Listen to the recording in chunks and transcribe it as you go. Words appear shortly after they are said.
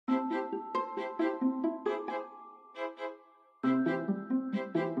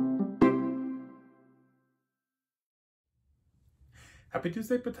Happy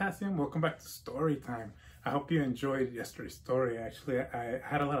Tuesday, Potassium. Welcome back to Story Time. I hope you enjoyed yesterday's story. Actually, I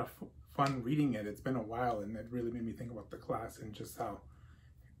had a lot of fun reading it. It's been a while, and it really made me think about the class and just how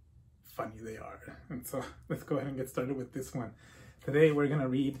funny they are. And so let's go ahead and get started with this one. Today, we're going to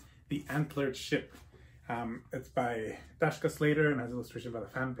read The Antlered Ship. It's by Dashka, Slater, and has illustration by the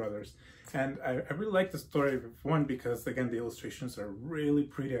Fan Brothers. And I really like the story, one, because, again, the illustrations are really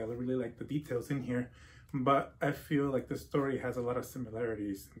pretty. I really like the details in here. But I feel like the story has a lot of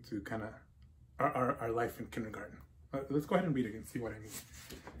similarities to kind of our life in kindergarten. Let's go ahead and read it and see what I mean.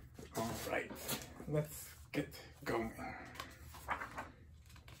 All right, let's get going.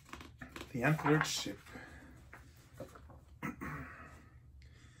 The Antlered Ship.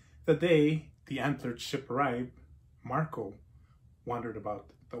 The day the Antlered Ship arrived, Marco wandered about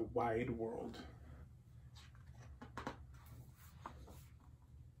the wide world.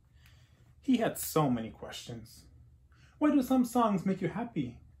 He had so many questions. Why do some songs make you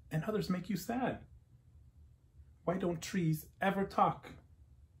happy and others make you sad? Why don't trees ever talk?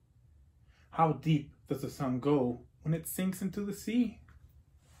 How deep does the sun go when it sinks into the sea?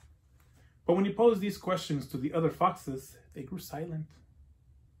 But when he posed these questions to the other foxes, they grew silent.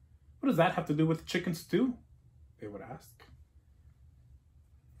 What does that have to do with chicken stew? They would ask.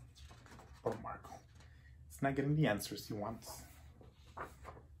 Poor Marco. He's not getting the answers he wants.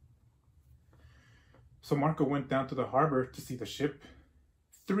 So Marco went down to the harbor to see the ship.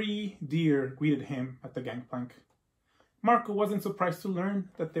 3 deer greeted him at the gangplank. Marco wasn't surprised to learn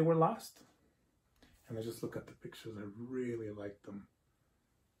that they were lost. And I just look at the pictures. I really like them.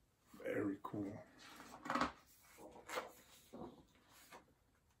 Very cool.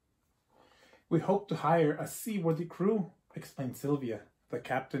 We hope to hire a seaworthy crew, explained Sylvia, the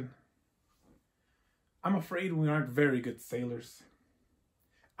captain. I'm afraid we aren't very good sailors.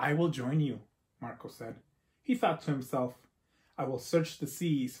 I will join you, Marco said. He thought to himself, I will search the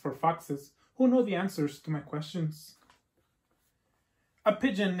seas for foxes who know the answers to my questions. A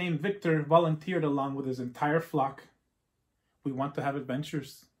pigeon named Victor volunteered along with his entire flock. We want to have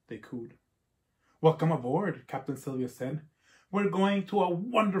adventures, they cooed. Welcome aboard, Captain Sylvia said. We're going to a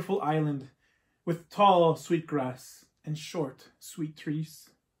wonderful island with tall sweet grass and short sweet trees.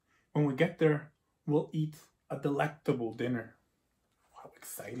 When we get there, we'll eat a delectable dinner. Wow,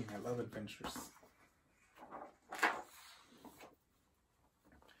 exciting. I love adventures.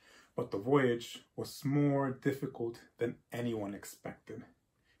 But the voyage was more difficult than anyone expected.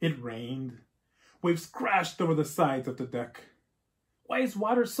 It rained. Waves crashed over the sides of the deck. Why is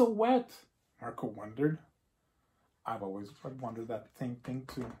water so wet? Marco wondered. I've wondered that same thing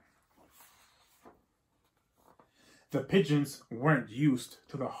too. The pigeons weren't used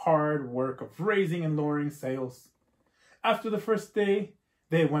to the hard work of raising and lowering sails. After the first day,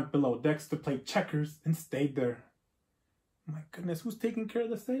 they went below decks to play checkers and stayed there. My goodness, who's taking care of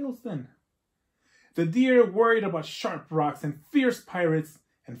the sails then? The deer worried about sharp rocks and fierce pirates,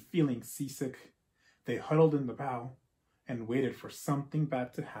 and feeling seasick, they huddled in the bow and waited for something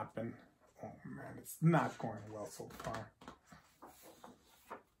bad to happen. Oh man, it's not going well so far.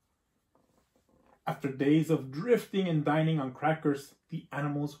 After days of drifting and dining on crackers, the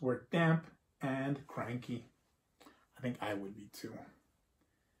animals were damp and cranky. I think I would be too.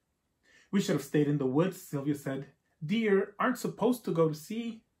 We should have stayed in the woods, Sylvia said. Deer aren't supposed to go to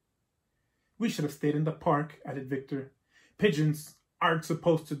sea. We should have stayed in the park, added Victor. Pigeons aren't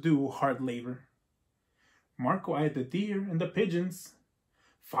supposed to do hard labor. Marco eyed the deer and the pigeons.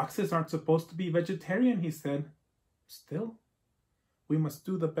 Foxes aren't supposed to be vegetarian, he said. Still, we must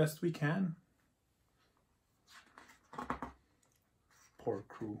do the best we can. Poor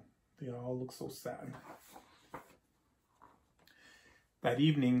crew. They all look so sad. That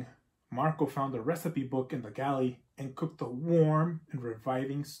evening, Marco found a recipe book in the galley and cooked a warm and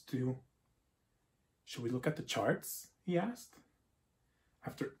reviving stew. Should we look at the charts? He asked.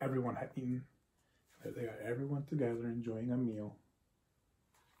 After everyone had eaten, there they are, everyone together enjoying a meal.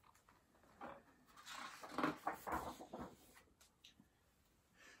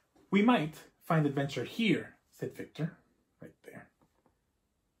 We might find adventure here, said Victor, right there.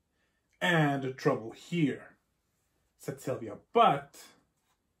 And trouble here, said Sylvia, but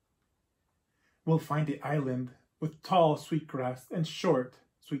we'll find the island with tall sweet grass and short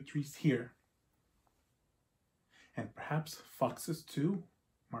sweet trees here. And perhaps foxes too,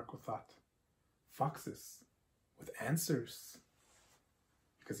 Marco thought. Foxes with answers.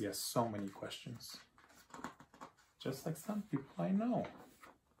 Because he has so many questions. Just like some people I know.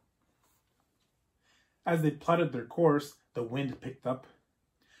 As they plotted their course, the wind picked up.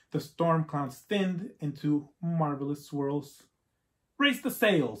 The storm clouds thinned into marvelous swirls. Raise the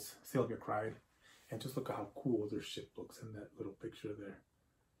sails, Sylvia cried. And just look at how cool their ship looks in that little picture there.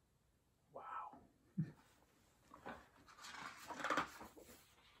 Wow.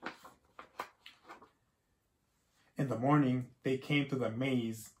 In the morning, they came to the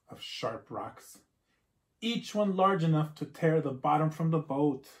maze of sharp rocks, each one large enough to tear the bottom from the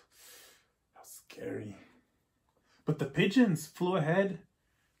boat. How scary. But the pigeons flew ahead,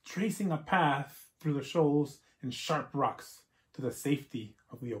 tracing a path through the shoals and sharp rocks to the safety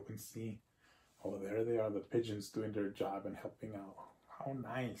of the open sea. Oh, there they are, the pigeons doing their job and helping out. How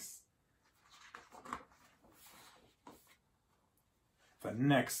nice. The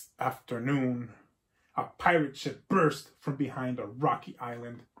next afternoon, a pirate ship burst from behind a rocky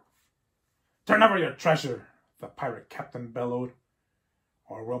island. "Turn over your treasure," the pirate captain bellowed,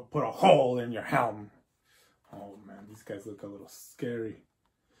 "or we'll put a hole in your helm." Oh man, these guys look a little scary.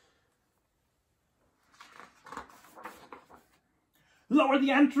 "Lower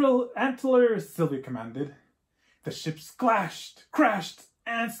the antlers," Sylvia commanded. The ship splashed, crashed,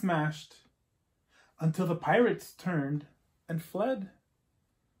 and smashed until the pirates turned and fled.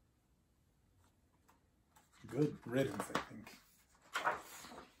 Good riddance, I think.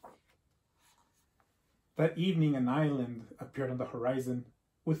 That evening, an island appeared on the horizon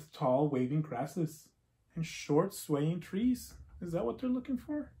with tall, waving grasses and short, swaying trees. Is that what they're looking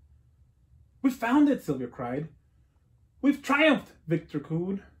for? "We found it," Sylvia cried. "We've triumphed," Victor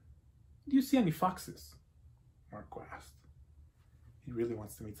cooed. "Do you see any foxes?" Marco asked. He really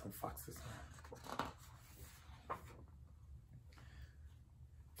wants to meet some foxes.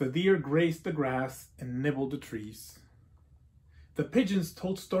 The deer grazed the grass and nibbled the trees. The pigeons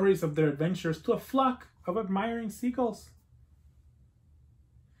told stories of their adventures to a flock of admiring seagulls.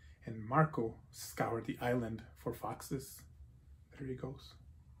 And Marco scoured the island for foxes. There he goes.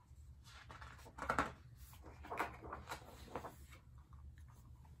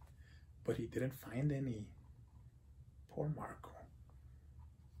 But he didn't find any. Poor Marco.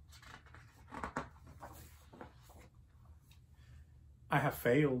 "I have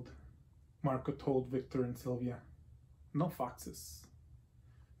failed," Marco told Victor and Sylvia. "No foxes.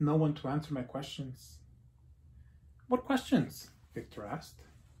 No one to answer my questions." "What questions?" Victor asked.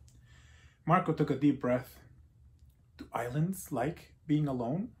 Marco took a deep breath. "Do islands like being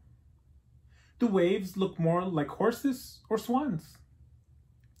alone? Do waves look more like horses or swans?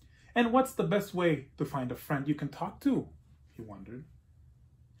 And what's the best way to find a friend you can talk to?" he wondered.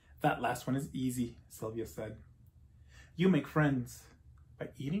 "That last one is easy," Sylvia said. "You make friends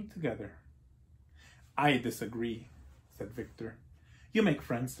by eating together." "I disagree," said Victor. "You make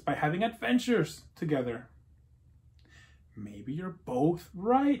friends by having adventures together." "Maybe you're both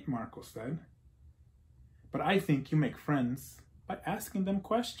right," Marco said. "But I think you make friends by asking them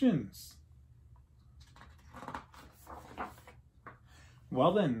questions."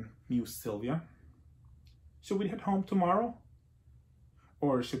 "Well then," mused Sylvia, "should we head home tomorrow?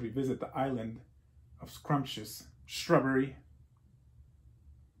 Or should we visit the island of scrumptious shrubbery?"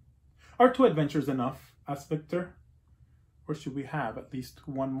 "Are 2 adventures enough?" asked Victor. "Or should we have at least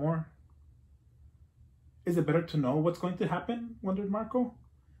one more?" "Is it better to know what's going to happen?" wondered Marco.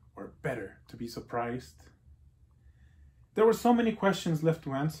 "Or better to be surprised?" There were so many questions left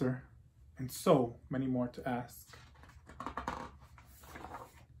to answer, and so many more to ask.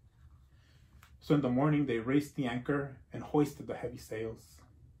 So in the morning, they raised the anchor and hoisted the heavy sails.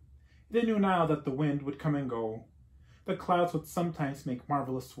 They knew now that the wind would come and go. The clouds would sometimes make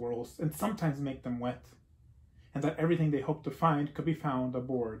marvelous swirls and sometimes make them wet, and that everything they hoped to find could be found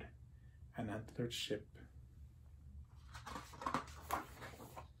aboard an antlered ship.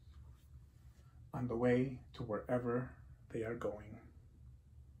 On the way to wherever they are going.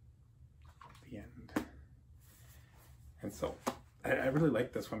 The end. And so, I really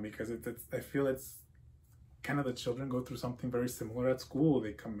like this one because I feel it's kind of the children go through something very similar at school.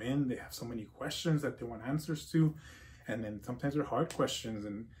 They come in, they have so many questions that they want answers to, and then sometimes they're hard questions,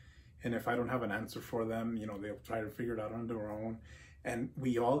 and if I don't have an answer for them, you know, they'll try to figure it out on their own. And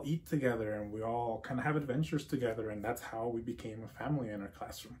we all eat together, and we all kind of have adventures together, and that's how we became a family in our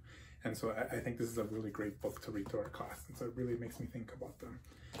classroom. And so I think this is a really great book to read to our class, and so it really makes me think about them.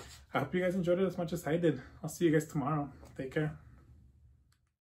 I hope you guys enjoyed it as much as I did. I'll see you guys tomorrow. Take care.